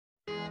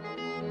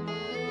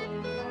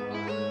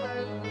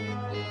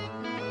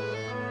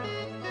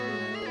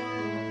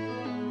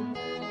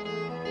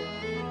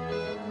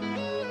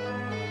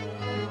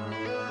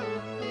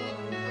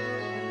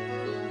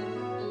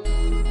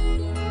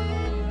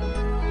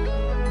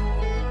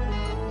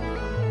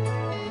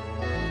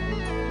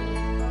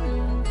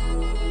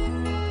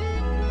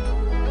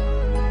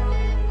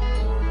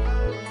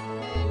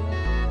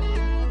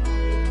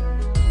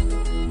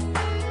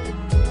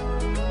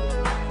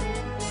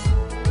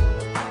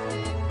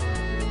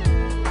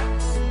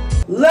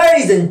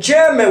Ladies and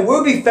gentlemen,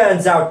 RWBY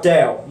fans out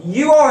there,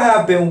 you all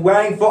have been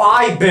waiting for,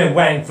 I've been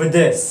waiting for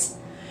this.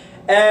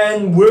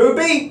 And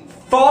RWBY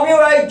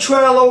Formula 8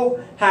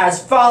 trailer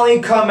has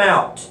finally come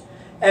out.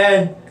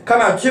 And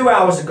come out 2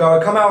 hours ago.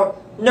 It come out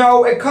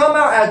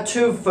at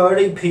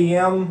 2:30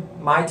 p.m.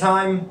 my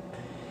time.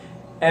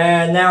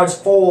 And now it's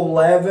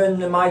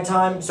 4:11 in my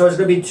time. So it's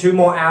going to be 2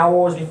 more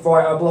hours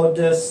before I upload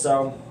this.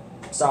 So,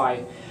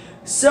 sorry.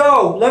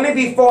 So,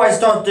 before I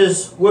start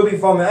this RWBY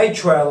Formula 8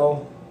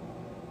 trailer,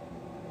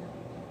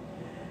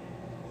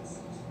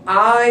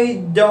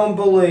 I don't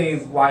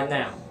believe right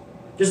now.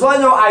 Just let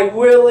you know, I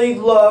really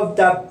love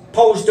that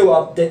poster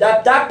update.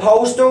 That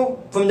poster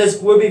from this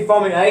RWBY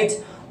Formula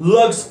 8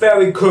 looks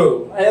very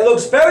cool. And it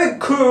looks very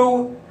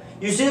cool.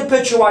 You see the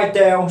picture right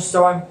there,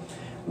 so I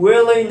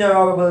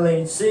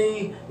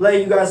let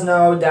you guys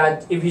know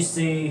that if you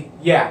see,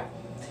 yeah.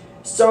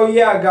 So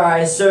yeah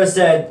guys, so it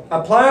said,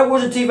 a Planet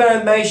Wizard TV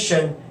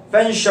animation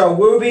fan show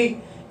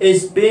RWBY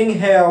is being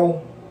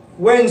held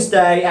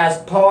Wednesday as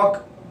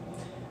Park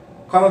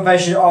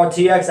Convention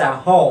RTX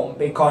at home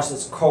because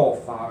it's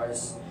cold for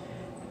us.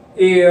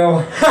 Ew.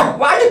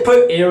 Why'd you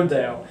put ew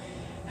there?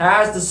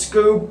 Has the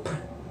scoop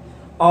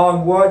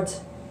on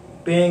what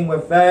being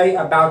with A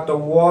about the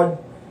award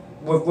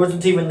with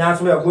Wizard TV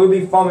announcement of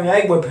RWBY Formula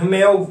 8 will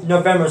premiere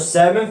November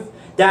 7th.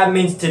 That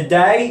means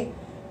today.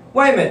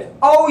 Wait a minute.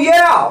 Oh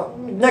yeah!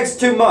 Next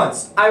 2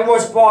 months. I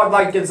was thought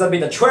like it's gonna be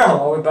the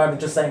trailer, but I'm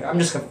just saying, I'm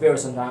just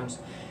confused sometimes.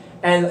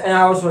 And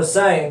I was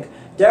saying,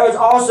 there is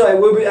also a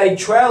RWBY 8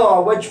 trailer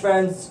on which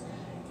fans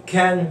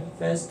can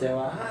fix their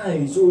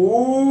eyes.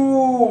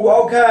 Ooh,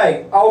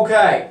 okay.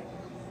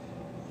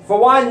 For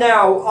right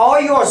now, all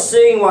you're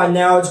seeing right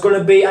now is going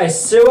to be a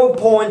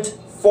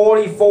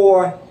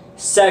 0.44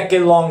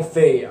 second long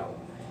video.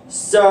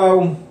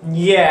 So,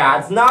 yeah,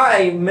 it's not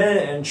a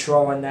minute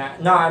intro in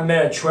that, not a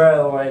minute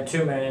trailer or a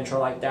 2-minute intro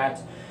like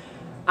that.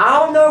 I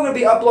don't know if I'm going to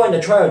be uploading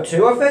the trailer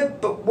too of it,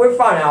 but we'll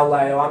find out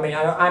later. I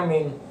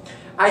mean,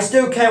 I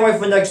still can't wait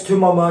for the next 2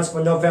 more months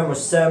for November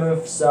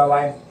 7th,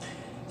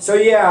 so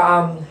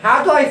yeah,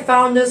 how did I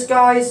found this,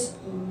 guys?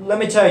 Let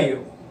me tell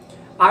you.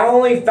 I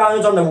only found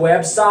it on the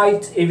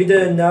website. If you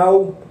didn't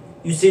know,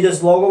 you see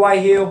this logo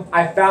right here?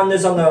 I found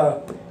this on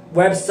the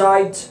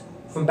website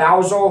from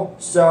Bowser,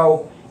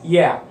 so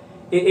yeah.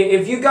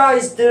 If you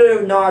guys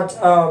did not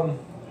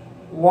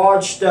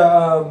watch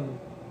the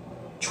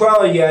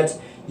trailer yet,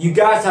 you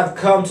guys have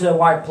come to the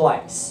right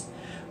place.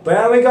 But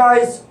anyway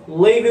guys,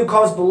 leave your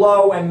comments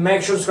below and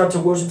make sure to subscribe to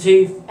Wizard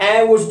TV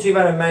and Wizard TV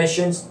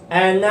Animations.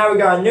 And now we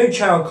got a new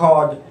channel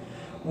called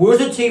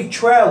Wizard TV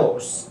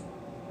Trailers.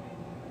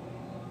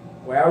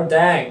 Well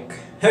dang.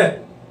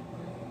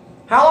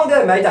 How long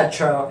did they make that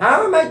channel?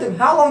 How long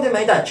did they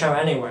make that channel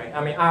anyway?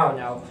 I mean, I don't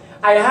know.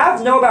 I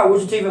have known about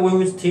Wizard TV and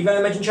Wizard TV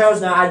Animation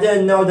channels. Now I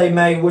didn't know they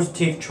made Wizard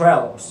TV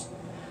Trailers.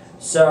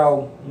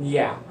 So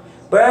yeah.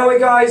 But anyway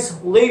guys,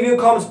 leave your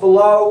comments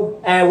below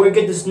and we'll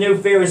get this new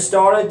series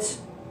started.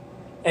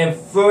 In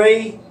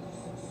 3,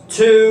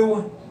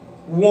 2,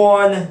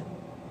 1,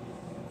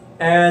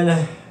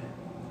 and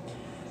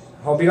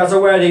hope you guys are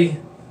ready.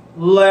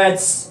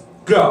 Let's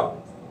go.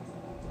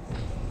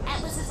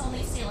 Atlas is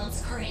only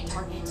Salem's current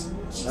target.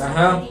 She's not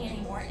fighting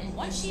anymore, and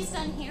once she's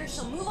done here,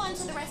 she'll move on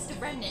to the rest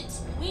of Remnant.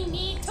 We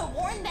need to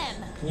warn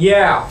them.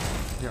 Yeah.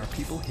 There are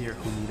people here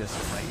who need us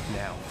right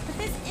now. But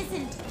this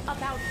isn't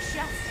about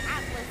just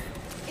Atlas.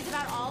 It's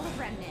about all of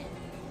Remnant.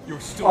 You're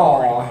still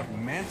worried about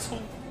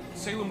Mantle?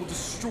 Salem will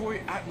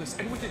destroy Atlas,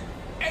 and with it,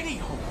 any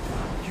hope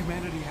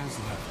humanity has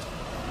left.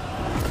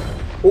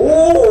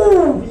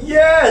 Oh,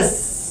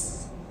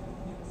 yes!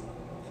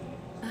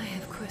 I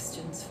have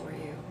questions for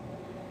you.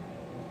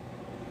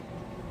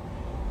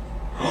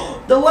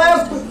 The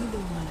last... Are you the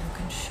one who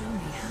can show me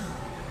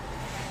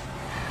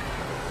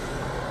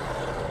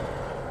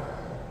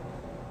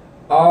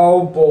how?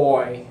 Oh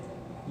boy.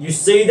 You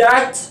see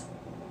that?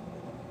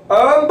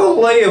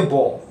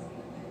 Unbelievable.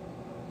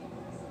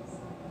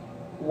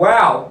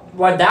 Wow.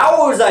 Well, that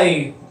was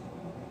a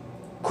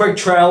quick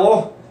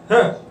trailer.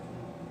 Huh.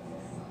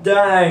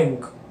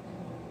 Dang.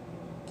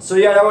 So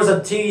yeah, that was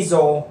a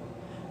teaser.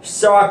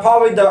 So I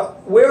probably the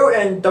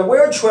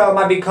weird trailer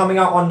might be coming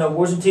out on the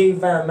Wizard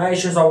TV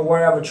Animations or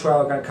whatever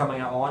trailer gonna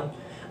coming out on.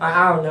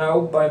 I don't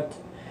know, but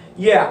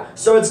yeah.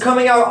 So it's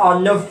coming out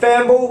on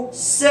November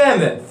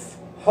 7th.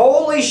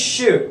 Holy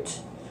shoot.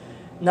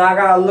 Now I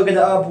gotta look it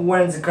up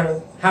when it's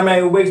gonna, how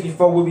many weeks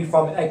before RWBY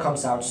Formula 8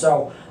 comes out.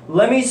 So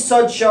let me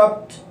search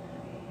up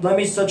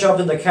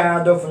to the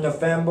calendar for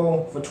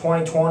November for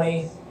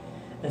 2020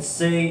 and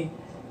see.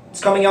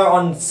 It's coming out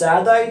on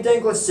Saturday, I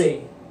think. Let's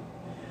see.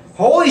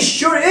 Holy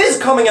shoot, it is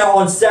coming out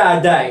on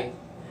Saturday.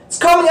 It's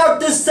coming out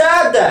this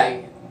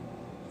Saturday.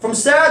 From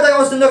Saturday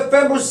on to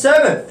November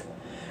 7th.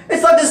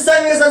 It's like the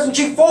same as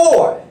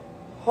SMG4.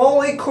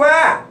 Holy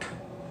crap.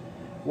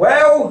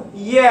 Well,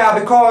 yeah,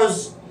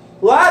 because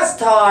last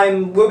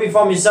time RWBY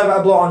Formula 7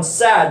 uploaded on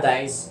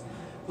Saturdays,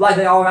 like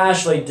they all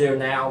actually do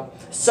now.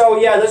 So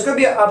yeah, there's gonna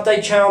be an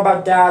update channel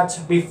about that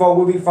before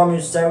RWBY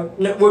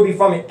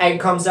Formula 8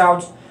 comes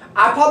out.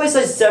 I probably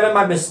say 7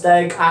 by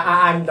mistake.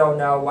 I don't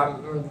know.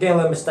 I'm getting a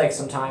little mistakes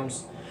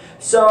sometimes.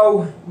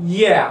 So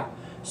yeah.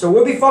 So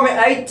RWBY Farming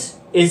 8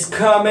 is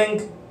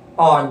coming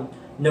on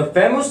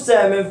November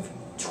 7th,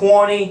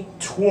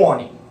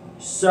 2020.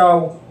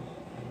 So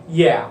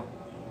yeah.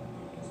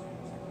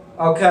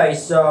 Okay,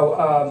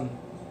 so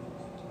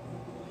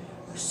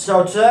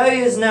today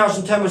is now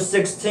September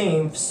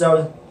 16th,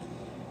 so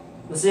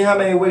let's see how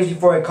many weeks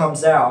before it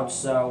comes out.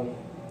 So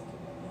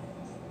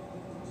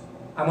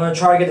I'm gonna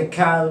try to get the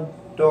calendar.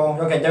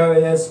 Okay, there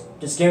it is.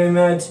 Just give me a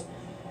minute,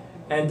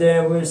 and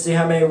then we'll see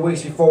how many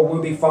weeks before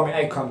RWBY Farming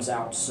 8 comes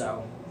out.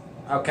 So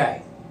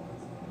okay.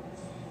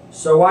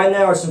 So right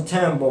now it's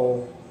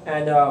September,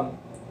 and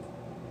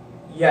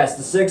yes,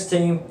 the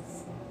 16th.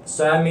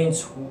 So that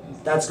means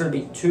that's gonna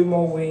be 2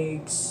 more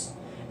weeks,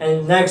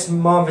 and next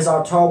month is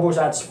October. So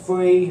that's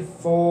 3,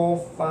 4,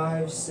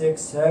 5,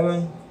 6,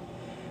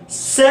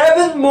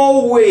 7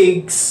 more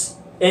weeks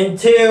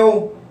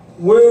until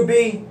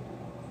RWBY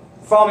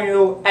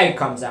Farming 8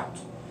 comes out.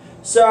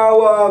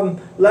 So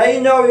let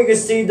you know, you can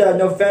see the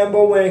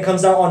November when it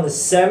comes out on the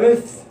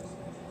 7th.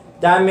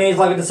 That means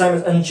like the same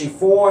as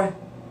NG4.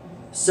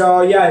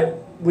 So yeah,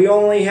 we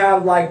only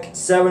have like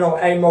 7 or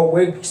 8 more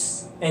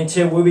weeks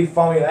until RWBY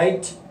Farming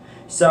 8.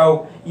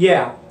 So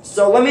yeah,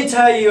 so let me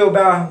tell you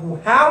about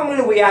how I'm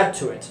gonna react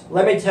to it.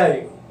 Let me tell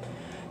you.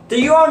 Do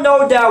you all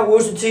know that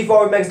Rooster Teeth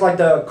already makes like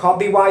the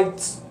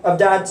copyright of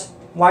that?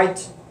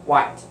 White.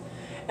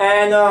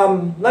 And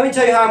let me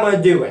tell you how I'm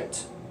gonna do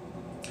it.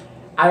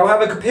 I don't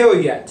have a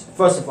computer yet,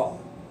 first of all,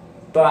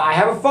 but I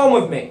have a phone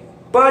with me.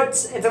 But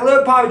it's a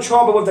little part of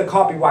trouble with the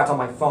copyright on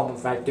my phone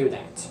if I do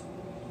that.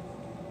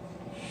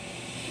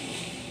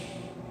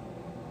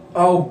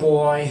 Oh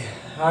boy,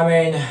 I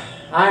mean,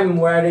 I'm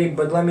ready,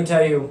 but let me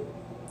tell you,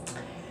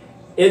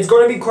 it's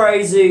gonna be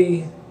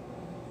crazy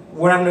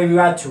when I'm gonna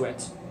react to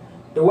it.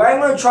 The way I'm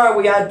gonna try to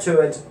react to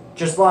it,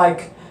 just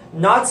like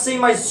not see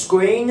my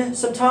screen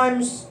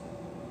sometimes,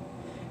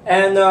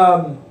 and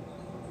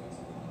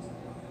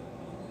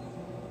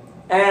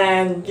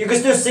you can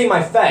still see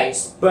my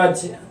face,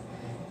 but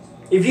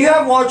if you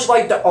have watched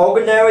like the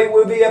ordinary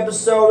RWBY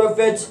episode of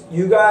it,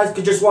 you guys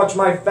could just watch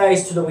my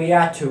face to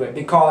react to it,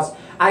 because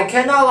I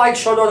cannot like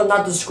show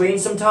not the screen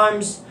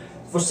sometimes,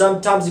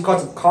 sometimes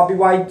because of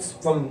copyright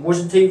from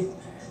Rooster Teeth,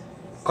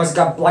 because it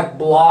got like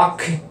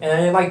block and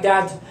anything like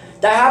that.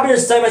 That happened the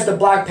same as the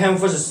Black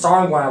Panther's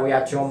song when I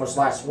reacted to almost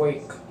last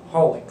week.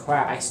 Holy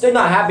crap, I'm still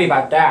not happy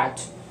about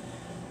that.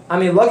 I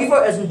mean, lucky for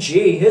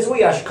SMG, his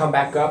react should come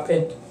back up,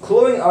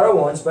 including other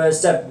ones, but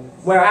except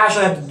where I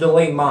actually have to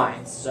delete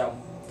mine, so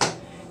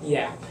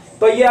yeah.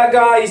 But yeah,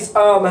 guys,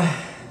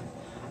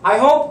 I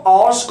hope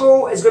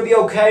Oscar is gonna be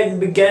okay at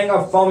the beginning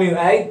of Formula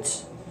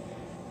 8,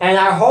 and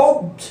I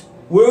hope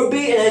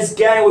RWBY and his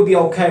gang will be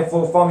okay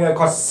for Formula 8,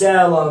 because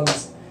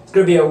Salem's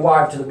gonna be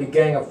arrived to the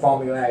beginning of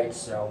Formula 8,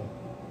 so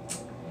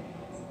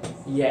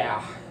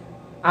yeah.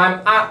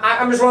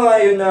 I'm just wanna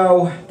let you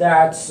know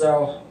that.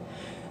 So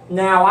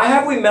now I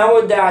have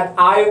remembered that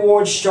I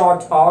would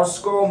shot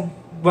Oscar,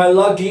 but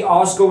lucky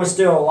Oscar was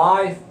still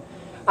alive.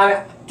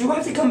 Do I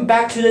have to come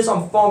back to this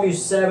on Formula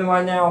 7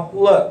 right now?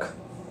 Look,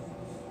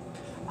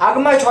 I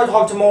might try to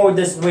talk to more of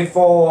this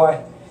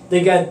before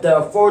they get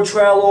the full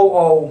trailer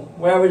or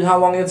whatever, how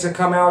long it's gonna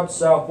come out.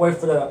 So wait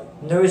for the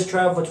newest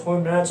trailer for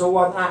 20 minutes or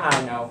what. I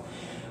don't know.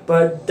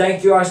 But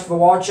thank you guys for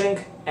watching,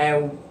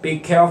 and be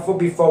careful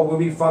before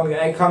RWBY Farming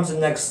 8 comes in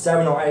the next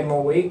 7 or 8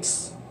 more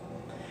weeks.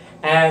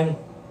 And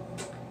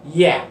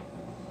yeah,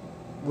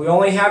 we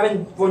only have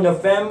it for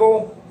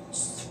November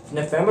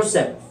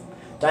 7th.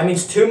 That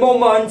means 2 more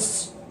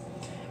months,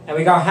 and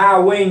we got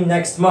Halloween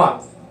next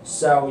month.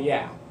 So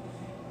yeah,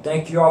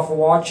 thank you all for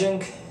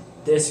watching.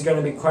 This is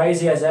gonna be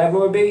crazy as ever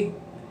will be.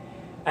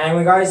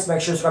 Anyway, guys,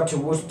 make sure to subscribe to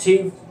Rooster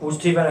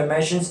Teeth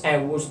Animations,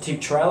 and Rooster Teeth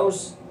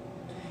Trails.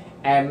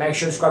 And make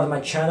sure to subscribe to my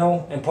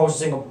channel and post a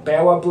single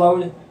bear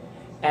upload.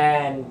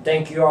 And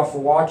thank you all for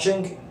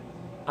watching.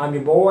 I'm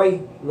your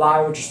boy,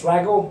 Live with your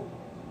Swaggle.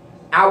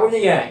 Out with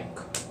the yank.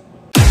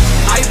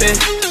 I've been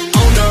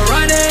on the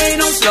run, ain't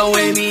no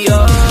slowing me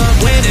up.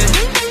 Winning,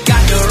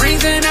 got the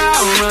rings and now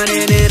I'm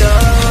running it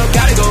up.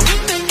 Gotta go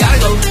fast.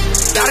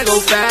 Gotta go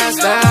fast.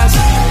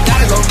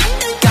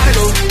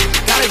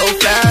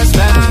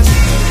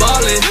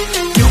 Ballin',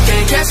 you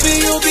can't catch me,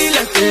 you'll be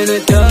left in the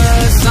dust.